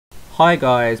Hi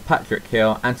guys, Patrick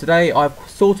here, and today I've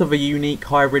sort of a unique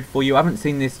hybrid for you. I haven't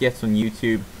seen this yet on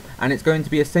YouTube, and it's going to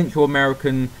be a Central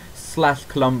American /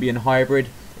 Colombian hybrid.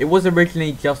 It was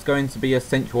originally just going to be a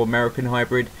Central American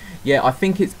hybrid. Yeah, I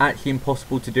think it's actually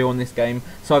impossible to do on this game,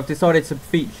 so I've decided to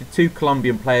feature 2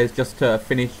 Colombian players just to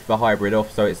finish the hybrid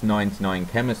off, so it's 9-9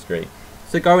 chemistry.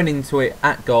 So going into it,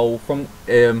 at goal from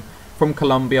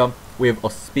Colombia, we have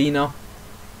Ospina,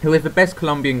 who is the best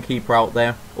Colombian keeper out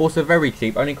there. Also very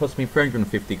cheap, only cost me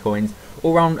 350 coins.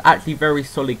 All round actually very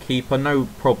solid keeper, no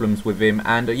problems with him.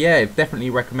 And yeah,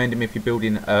 definitely recommend him if you're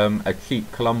building a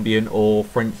cheap Colombian or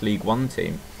French League 1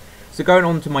 team. So going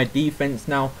on to my defence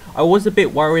now, I was a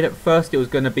bit worried at first it was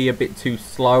going to be a bit too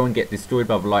slow and get destroyed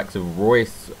by the likes of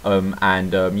Ruiz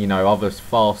and you know, other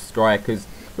fast strikers.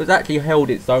 But it's actually held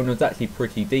its own, it was actually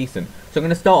pretty decent. So I'm going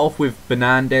to start off with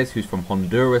Fernandez, who's from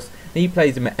Honduras. He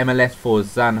plays in the MLS for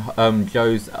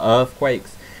Joe's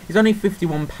Earthquakes. He's only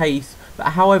 51 pace,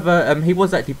 but however, he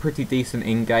was actually pretty decent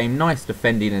in game. Nice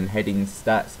defending and heading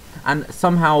stats. And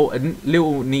somehow, a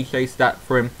little niche stat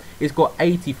for him, he's got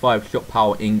 85 shot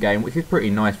power in game, which is pretty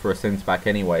nice for a centre back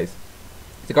anyways.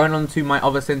 So going on to my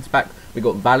other centre back, we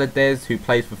got Valdez, who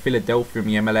plays for Philadelphia in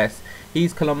the MLS.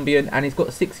 He's Colombian and he's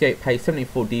got 68 pace,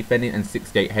 74 defending and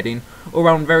 68 heading. All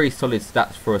round very solid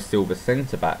stats for a silver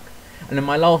centre back. And then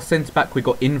my last centre back, we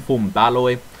got Inform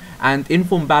Baloy. And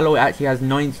Inform Baloy actually has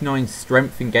 99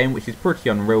 strength in game, which is pretty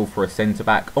unreal for a centre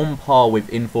back, on par with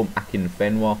Inform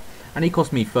Akinfenwa. And he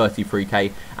cost me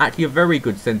 33k. Actually a very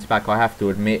good centre back, I have to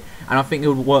admit. And I think he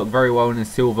would work very well in a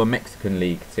silver Mexican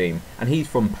League team. And he's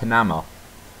from Panama.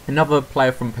 Another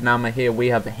player from Panama here, we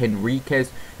have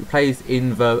Henriquez, who plays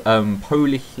in the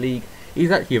Polish League. He's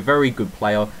actually a very good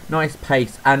player, nice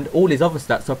pace, and all his other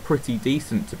stats are pretty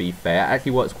decent to be fair.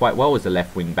 Actually works quite well as a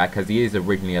left wing back, as he is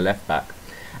originally a left back.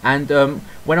 And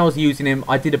when I was using him,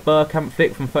 I did a Burkamp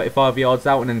flick from 35 yards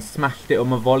out and then smashed it on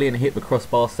my volley and hit the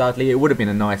crossbar sadly. It would have been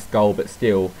a nice goal, but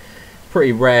still, it's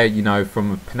pretty rare, you know,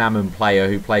 from a Panaman player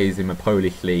who plays in the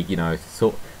Polish League, you know,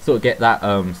 sort of get that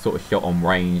sort of shot on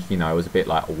range. You know, it was a bit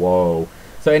like, whoa.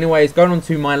 So anyways, going on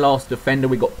to my last defender,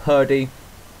 we got Purdy.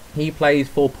 He plays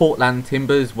for Portland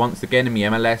Timbers once again in the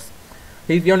MLS.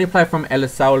 He's the only player from El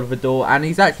Salvador, and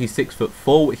he's actually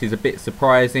 6'4", which is a bit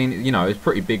surprising. You know, he's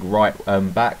pretty big right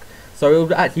back, so it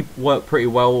would actually work pretty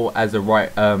well as a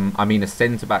a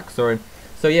centre back. Sorry.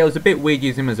 So yeah, it was a bit weird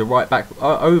using him as a right back.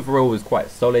 Overall, it was quite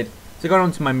solid. So going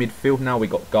on to my midfield now, we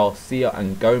got Garcia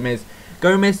and Gomez.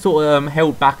 Gomez sort of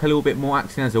held back a little bit more,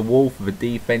 acting as a wall for the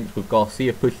defence, with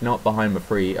Garcia pushing up behind the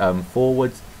 3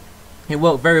 forwards. It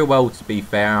worked very well to be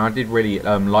fair, and I did really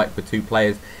like the 2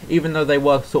 players. Even though they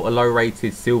were sort of low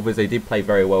rated silvers, they did play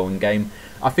very well in game.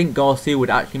 I think Garcia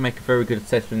would actually make a very good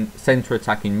centre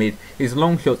attacking mid. His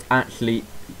long shot's actually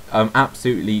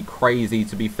absolutely crazy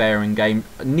to be fair in game.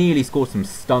 Nearly scored some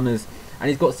stunners. And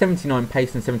he's got 79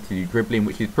 pace and 72 dribbling,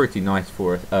 which is pretty nice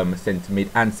for a centre mid,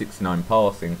 and 69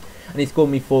 passing. And he scored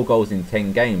me 4 goals in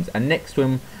 10 games. And next to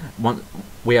him,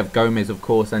 we have Gomez, of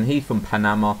course, and he's from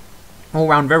Panama. All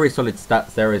round, very solid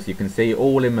stats there, as you can see,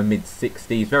 all in the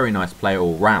mid-60s. Very nice player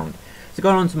all round. So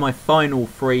going on to my final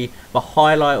 3, the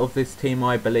highlight of this team,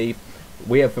 I believe,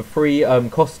 we have the 3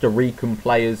 Costa Rican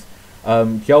players.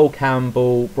 Joel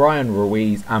Campbell, Bryan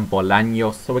Ruiz and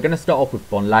Bolanos. So we're going to start off with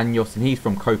Bolanos, and he's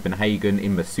from Copenhagen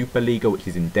in the Superliga, which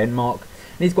is in Denmark.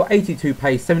 And he's got 82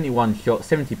 pace, 71 shots,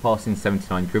 70 passing,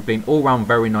 79 dribbling. All round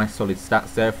very nice solid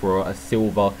stats there for a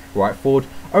silver right forward.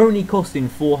 Only costing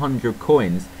 400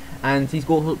 coins. And he's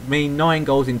got me 9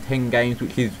 goals in 10 games,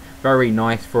 which is very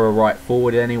nice for a right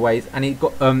forward anyways. And he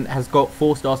has got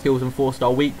 4-star skills and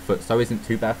 4-star weak foot, so isn't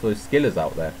too bad for those skillers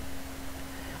out there.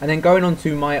 And then going on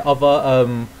to my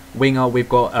other winger, we've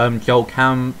got Joel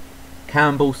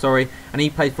Campbell, sorry, and he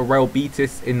plays for Real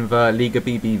Betis in the Liga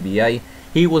BBVA.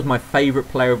 He was my favourite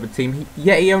player of the team.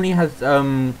 He only has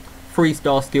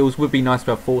 3-star skills. Would be nice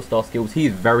to have 4-star skills. He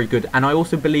is very good, and I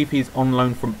also believe he's on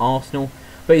loan from Arsenal.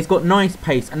 But he's got nice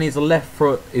pace, and his left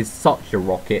foot is such a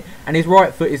rocket, and his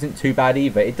right foot isn't too bad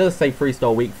either. It does say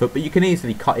 3-star weak foot, but you can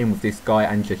easily cut in with this guy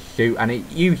and just shoot, and it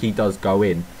usually does go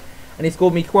in. And he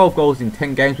scored me 12 goals in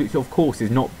 10 games, which of course is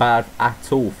not bad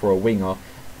at all for a winger,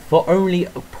 for only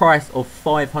a price of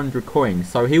 500 coins.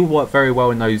 So he'll work very well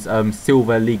in those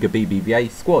Silver Liga BBVA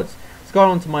squads. So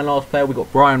going on to my last player, we've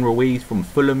got Bryan Ruiz from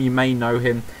Fulham. You may know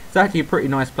him. He's actually a pretty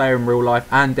nice player in real life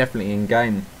and definitely in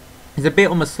game. He's a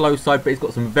bit on the slow side, but he's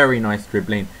got some very nice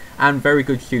dribbling and very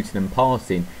good shooting and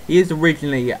passing. He is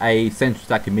originally a central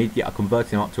attacking mid, yet I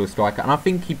converted him up to a striker, and I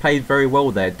think he plays very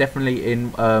well there. Definitely in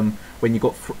when you've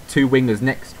got 2 wingers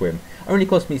next to him. Only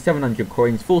cost me 700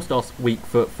 coins, 4-star weak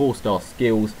foot, 4-star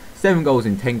skills, 7 goals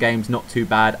in 10 games, not too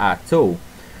bad at all.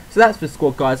 So that's the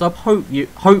squad, guys. I hope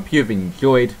you've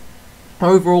enjoyed.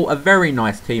 Overall, a very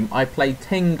nice team. I played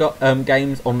 10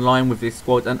 games online with this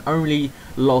squad and only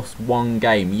lost 1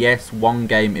 game. Yes, 1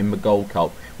 game in the Gold Cup,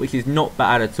 which is not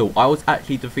bad at all. I was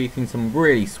actually defeating some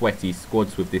really sweaty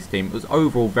squads with this team. It was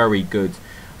overall very good.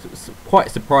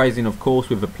 Quite surprising, of course,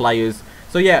 with the players.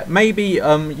 So yeah, maybe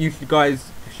you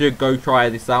guys should go try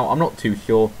this out. I'm not too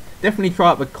sure. Definitely try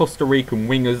out the Costa Rican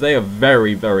wingers. They are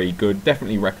very, very good.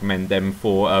 Definitely recommend them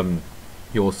for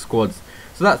your squads.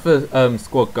 So that's the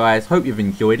squad, guys. Hope you've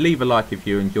enjoyed. Leave a like if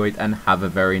you enjoyed, and have a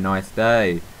very nice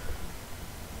day.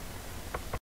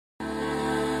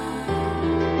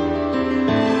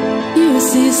 You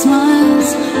see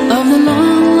smiles of the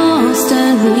long lost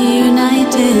and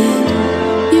reunited.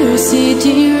 You see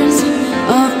tears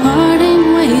of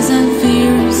parting ways and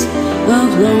fears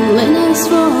of loneliness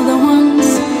for the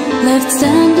ones left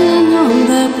standing on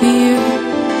the pier.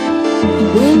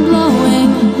 Wind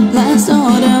blowing, last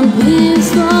autumn leaves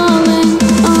falling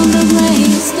on the grey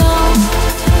star.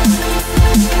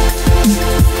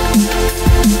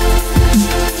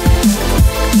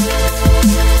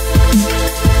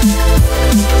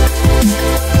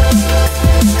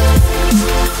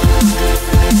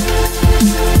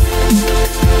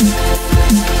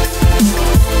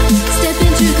 Step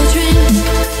into the train,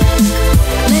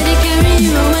 let it carry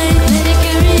you away, let it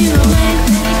carry you away,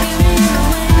 let it carry you away.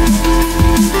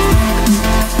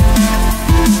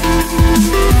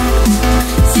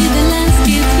 See the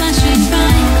landscape flashing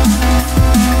by.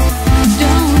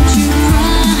 Don't you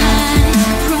cry,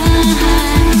 cry.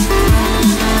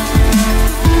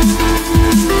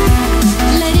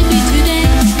 Let it be today,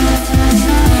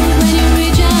 when you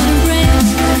reach out and pray.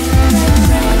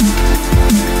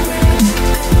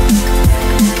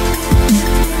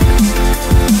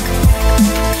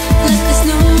 Let the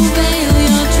snow veil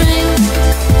your trail.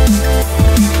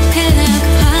 Head up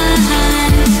high,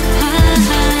 high,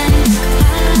 high.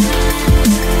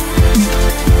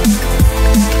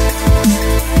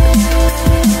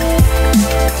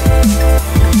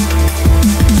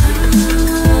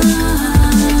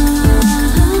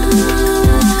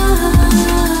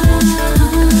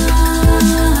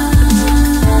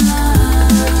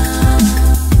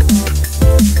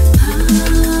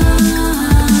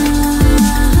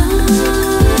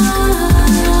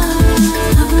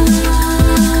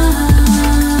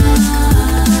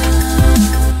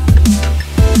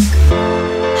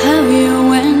 How you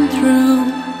went through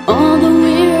all the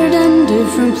weird and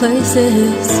different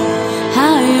places.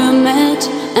 How you met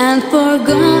and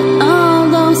forgot all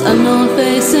those unknown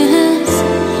faces.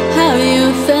 How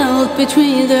you felt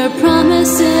between their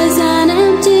promises and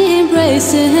empty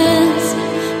embraces.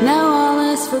 Now all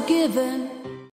is forgiven.